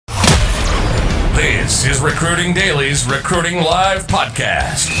This is Recruiting Daily's Recruiting Live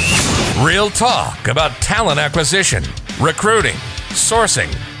podcast. Real talk about talent acquisition, recruiting,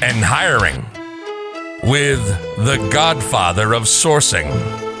 sourcing, and hiring. With the godfather of sourcing.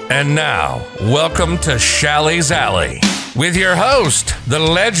 And now, welcome to Shally's Alley. With your host, the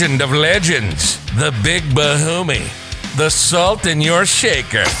legend of legends, the big bahumi, the salt in your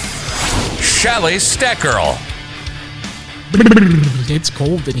shaker, Shally Steckerl. It's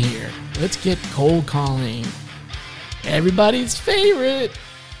cold in here. Let's get cold calling. Everybody's favorite.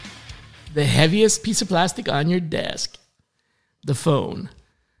 The heaviest piece of plastic on your desk. The phone.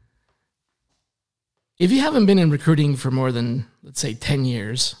 If you haven't been in recruiting for more than, let's say, 10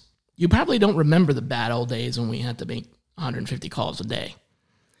 years, you probably don't remember the bad old days when we had to make 150 calls a day.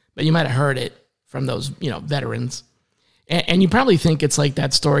 But you might have heard it from those, veterans. And you probably think it's like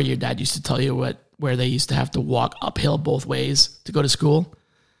that story your dad used to tell you where they used to have to walk uphill both ways to go to school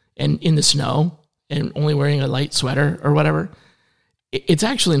and in the snow and only wearing a light sweater or whatever. It's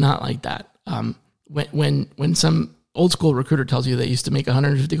actually not like that. When some old school recruiter tells you they used to make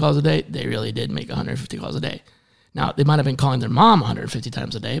 150 calls a day, they really did make 150 calls a day. Now, they might have been calling their mom 150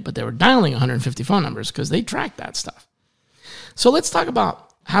 times a day, but they were dialing 150 phone numbers because they tracked that stuff. So let's talk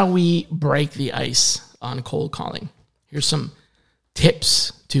about how we break the ice on cold calling. Here's some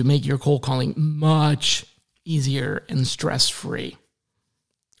tips to make your cold calling much easier and stress-free.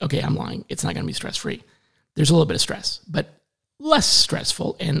 Okay, I'm lying. It's not going to be stress-free. There's a little bit of stress, but less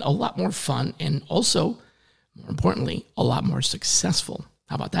stressful and a lot more fun and also, more importantly, a lot more successful.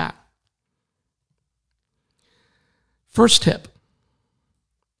 How about that? First tip.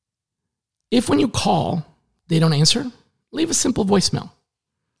 If when you call, they don't answer, leave a simple voicemail.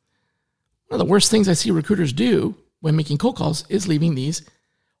 One of the worst things I see recruiters do when making cold calls is leaving these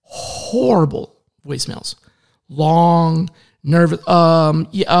horrible voicemails. Long, nervous.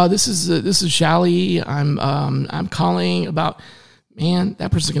 This is Shally. I'm calling about. Man,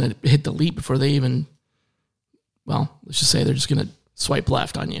 that person's gonna hit delete before they even. Well, let's just say they're just gonna swipe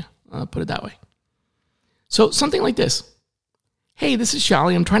left on you. Put it that way. So something like this. Hey, this is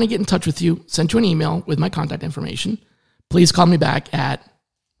Shally. I'm trying to get in touch with you. Sent you an email with my contact information. Please call me back at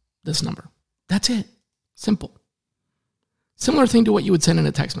this number. That's it. Simple. Similar thing to what you would send in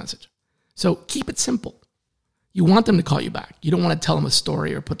a text message. So keep it simple. You want them to call you back. You don't want to tell them a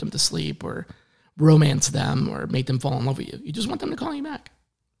story or put them to sleep or romance them or make them fall in love with you. You just want them to call you back.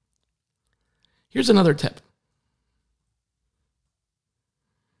 Here's another tip.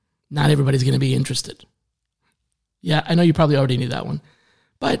 Not everybody's going to be interested. Yeah, I know you probably already knew that one.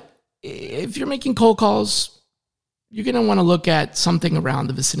 But if you're making cold calls, you're going to want to look at something around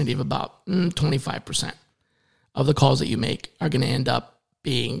the vicinity of about 25% of the calls that you make are going to end up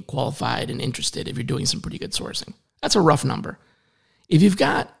being qualified and interested if you're doing some pretty good sourcing. That's a rough number. If you've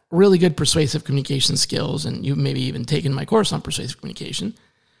got really good persuasive communication skills and you've maybe even taken my course on persuasive communication,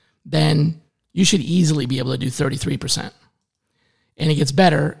 then you should easily be able to do 33%. And it gets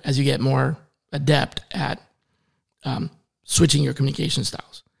better as you get more adept at switching your communication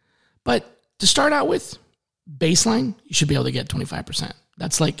styles. But to start out with, baseline, you should be able to get 25%.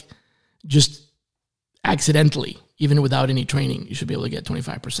 That's like just accidentally, even without any training, you should be able to get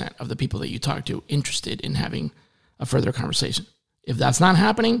 25% of the people that you talk to interested in having a further conversation. If that's not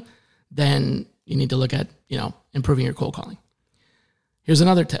happening, then you need to look at, improving your cold calling. Here's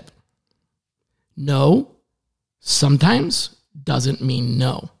another tip. No sometimes doesn't mean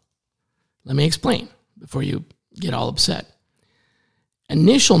no. Let me explain before you get all upset.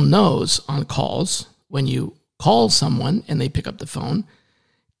 Initial no's on calls, when you call someone and they pick up the phone,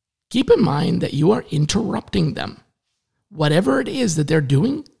 keep in mind that you are interrupting them. Whatever it is that they're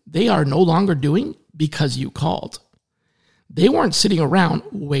doing, they are no longer doing because you called. They weren't sitting around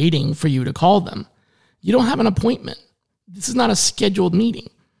waiting for you to call them. You don't have an appointment. This is not a scheduled meeting.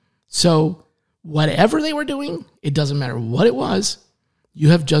 So whatever they were doing, it doesn't matter what it was, you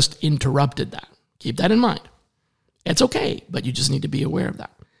have just interrupted that. Keep that in mind. It's okay, but you just need to be aware of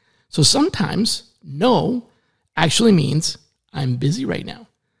that. So sometimes no actually means I'm busy right now.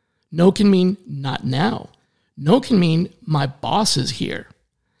 No can mean not now. No can mean my boss is here.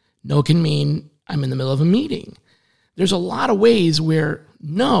 No can mean I'm in the middle of a meeting. There's a lot of ways where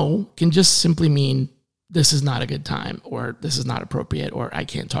no can just simply mean this is not a good time or this is not appropriate or I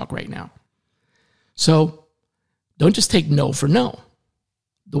can't talk right now. So don't just take no for no.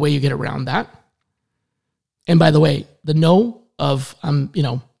 The way you get around that. And by the way, the no of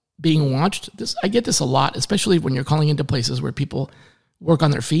being watched, I get this a lot, especially when you're calling into places where people work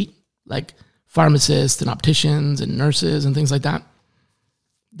on their feet, like pharmacists and opticians and nurses and things like that.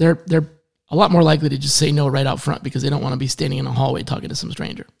 They're a lot more likely to just say no right out front because they don't want to be standing in a hallway talking to some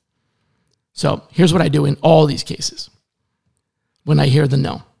stranger. So here's what I do in all these cases when I hear the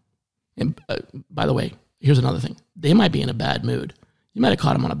no. And by the way, here's another thing. They might be in a bad mood. You might have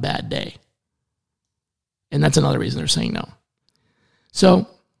caught them on a bad day. And that's another reason they're saying no. So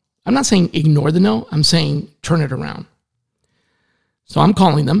I'm not saying ignore the no. I'm saying turn it around. So I'm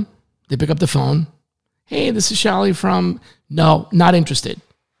calling them. They pick up the phone. Hey, this is Shally from... No, not interested.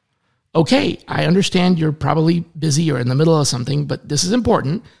 Okay, I understand you're probably busy or in the middle of something, but this is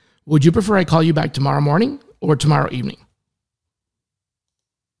important. Would you prefer I call you back tomorrow morning or tomorrow evening?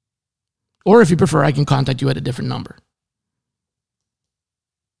 Or if you prefer, I can contact you at a different number.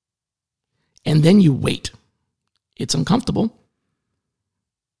 And then you wait. It's uncomfortable.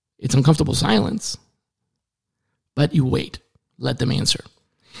 It's uncomfortable silence. But you wait. Let them answer.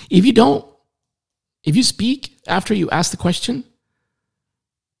 If you speak after you ask the question,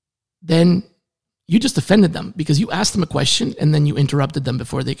 then you just offended them because you asked them a question and then you interrupted them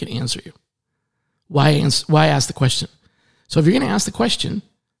before they could answer you. Why ask the question? So if you're going to ask the question,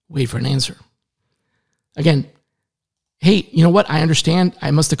 wait for an answer. Again, hey, you know what? I understand. I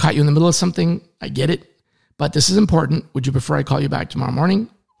must have caught you in the middle of something. I get it. But this is important. Would you prefer I call you back tomorrow morning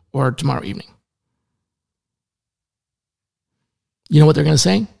or tomorrow evening? You know what they're going to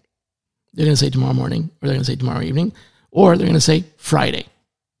say? They're going to say tomorrow morning, or they're going to say tomorrow evening, or they're going to say Friday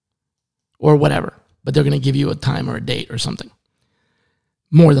or whatever. But they're going to give you a time or a date or something.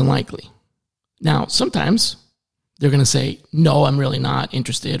 More than likely. Now, sometimes they're going to say, no, I'm really not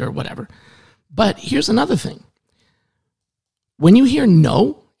interested or whatever. But here's another thing. When you hear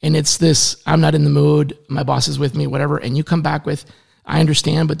no, and it's this, I'm not in the mood, my boss is with me, whatever, and you come back with, I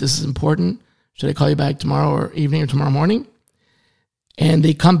understand, but this is important. Should I call you back tomorrow or evening or tomorrow morning? And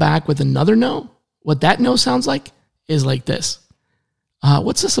they come back with another no. What that no sounds like is like this.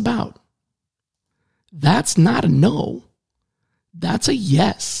 What's this about? That's not a no. That's a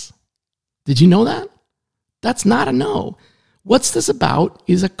yes. Did you know that? That's not a no. What's this about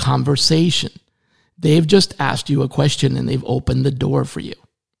is a conversation. They've just asked you a question and they've opened the door for you.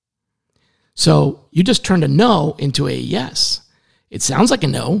 So you just turned a no into a yes. It sounds like a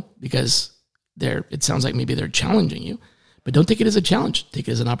no because it sounds like maybe they're challenging you, but don't take it as a challenge. Take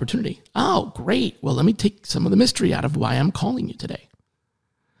it as an opportunity. Oh, great. Well, let me take some of the mystery out of why I'm calling you today.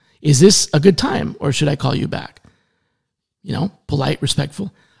 Is this a good time or should I call you back? You know, polite,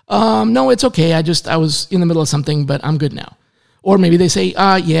 respectful. No, it's okay. I was in the middle of something, but I'm good now. Or maybe they say,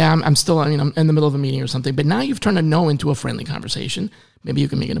 yeah, I'm still, I'm in the middle of a meeting or something. But now you've turned a no into a friendly conversation. Maybe you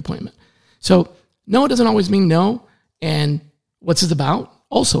can make an appointment. So no doesn't always mean no. And what's it about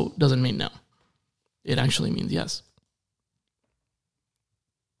also doesn't mean no. It actually means yes.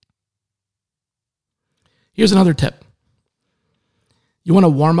 Here's another tip. You want to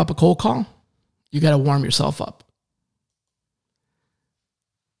warm up a cold call? You got to warm yourself up.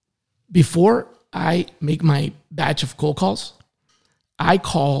 Before I make my batch of cold calls, I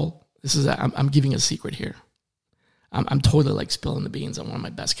call, I'm giving a secret here. I'm totally like spilling the beans on one of my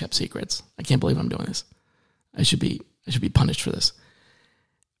best kept secrets. I can't believe I'm doing this. I should be punished for this.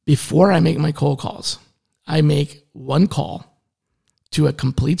 Before I make my cold calls, I make one call to a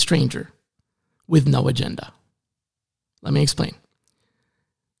complete stranger with no agenda. Let me explain.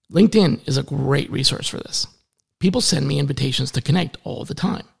 LinkedIn is a great resource for this. People send me invitations to connect all the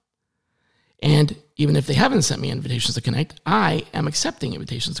time. And even if they haven't sent me invitations to connect, I am accepting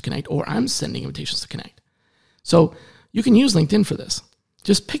invitations to connect or I'm sending invitations to connect. So you can use LinkedIn for this.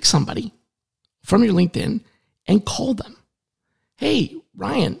 Just pick somebody from your LinkedIn and call them. Hey,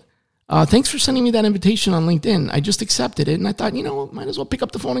 Ryan, thanks for sending me that invitation on LinkedIn. I just accepted it and I thought, might as well pick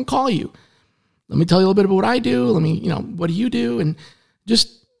up the phone and call you. Let me tell you a little bit about what I do. What do you do? And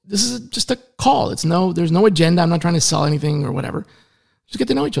this is just a call. There's no agenda. I'm not trying to sell anything or whatever. Just get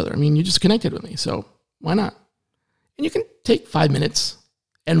to know each other. You just connected with me, so why not? And you can take 5 minutes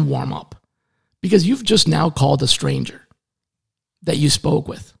and warm up because you've just now called a stranger that you spoke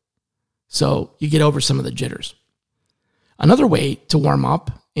with. So you get over some of the jitters. Another way to warm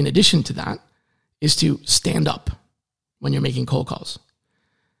up, in addition to that, is to stand up when you're making cold calls.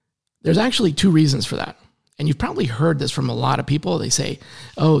 There's actually 2 reasons for that. And you've probably heard this from a lot of people. They say,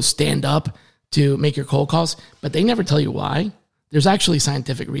 stand up to make your cold calls, but they never tell you why. There's actually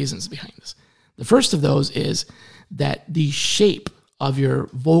scientific reasons behind this. The first of those is that the shape of your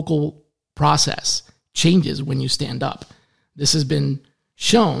vocal process changes when you stand up. This has been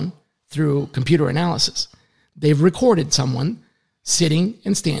shown through computer analysis. They've recorded someone sitting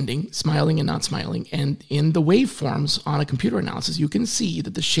and standing, smiling and not smiling, and in the waveforms on a computer analysis, you can see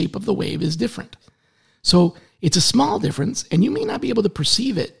that the shape of the wave is different. So it's a small difference, and you may not be able to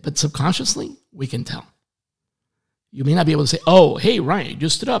perceive it, but subconsciously, we can tell. You may not be able to say, oh, hey, Ryan, you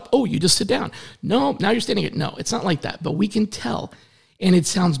just stood up. Oh, you just sit down. No, now you're standing it. No, it's not like that. But we can tell. And it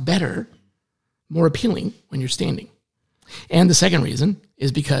sounds better, more appealing when you're standing. And the second reason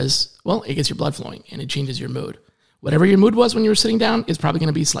is because, well, it gets your blood flowing and it changes your mood. Whatever your mood was when you were sitting down is probably going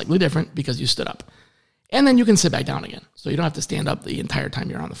to be slightly different because you stood up. And then you can sit back down again. So you don't have to stand up the entire time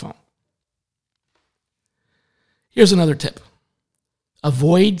you're on the phone. Here's another tip.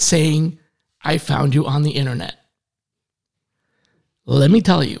 Avoid saying, I found you on the internet. Let me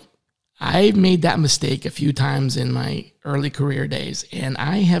tell you, I've made that mistake a few times in my early career days, and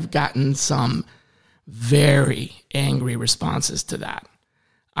I have gotten some very angry responses to that.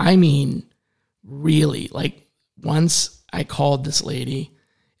 I mean, really, like once I called this lady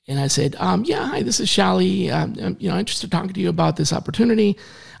and I said, yeah, hi, this is Shally. I'm interested in talking to you about this opportunity.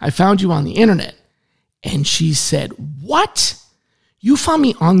 I found you on the internet. And she said, what? You found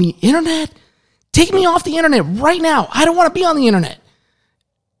me on the internet? Take me off the internet right now. I don't want to be on the internet.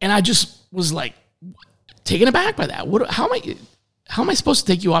 And I just was like taken aback by that. How am I supposed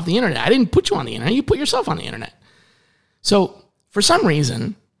to take you off the internet? I didn't put you on the internet. You put yourself on the internet. So for some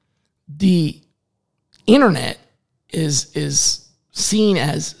reason, the internet is seen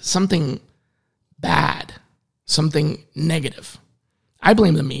as something bad, something negative. I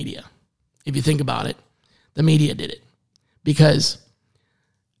blame the media. If you think about it, the media did it. Because,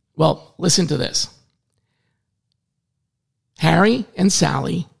 well, listen to this. Harry and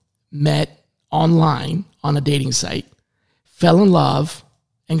Sally met online on a dating site, fell in love,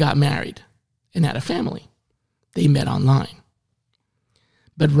 and got married and had a family. They met online.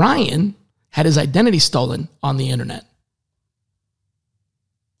 But Ryan had his identity stolen on the internet.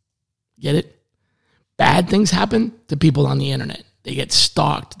 Get it? Bad things happen to people on the internet. They get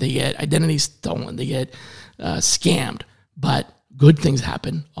stalked. They get identity stolen. They get scammed. But good things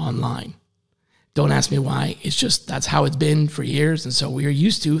happen online. Don't ask me why. It's just that's how it's been for years. And so we are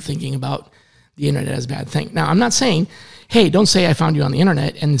used to thinking about the internet as a bad thing. Now, I'm not saying, hey, don't say I found you on the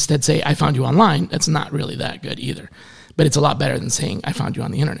internet and instead say I found you online. That's not really that good either. But it's a lot better than saying I found you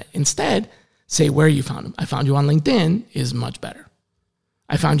on the internet. Instead, say where you found them. I found you on LinkedIn is much better.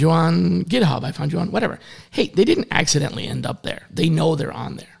 I found you on GitHub. I found you on whatever. Hey, they didn't accidentally end up there. They know they're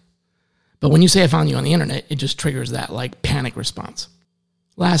on there. But when you say I found you on the internet, it just triggers that like panic response.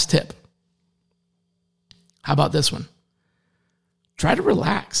 Last tip. How about this one? Try to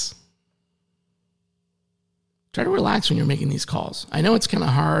relax. Try to relax when you're making these calls. I know it's kind of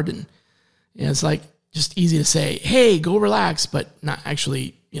hard and it's like just easy to say, hey, go relax, but not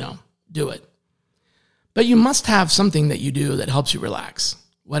actually, do it. But you must have something that you do that helps you relax,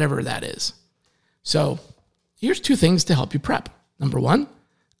 whatever that is. So here's 2 things to help you prep. Number 1,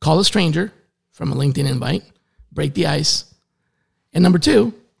 call a stranger from a LinkedIn invite, break the ice. And number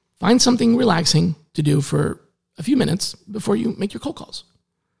 2, find something relaxing to do for a few minutes before you make your cold calls.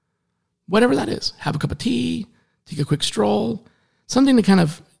 Whatever that is. Have a cup of tea, take a quick stroll, something to kind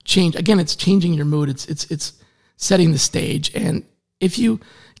of change. Again, it's changing your mood. It's setting the stage. And if you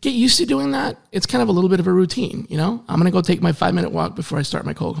get used to doing that, it's kind of a little bit of a routine. I'm going to go take my 5-minute walk before I start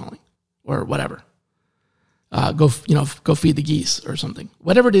my cold calling or whatever. Go feed the geese or something.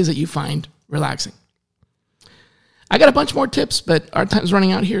 Whatever it is that you find relaxing. I got a bunch more tips, but our time's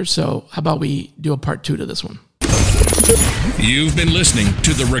running out here. So how about we do a part 2 to this one? You've been listening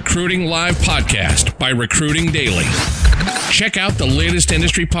to the Recruiting Live podcast by Recruiting Daily. Check out the latest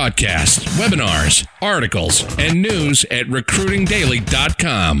industry podcasts, webinars, articles, and news at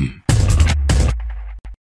recruitingdaily.com.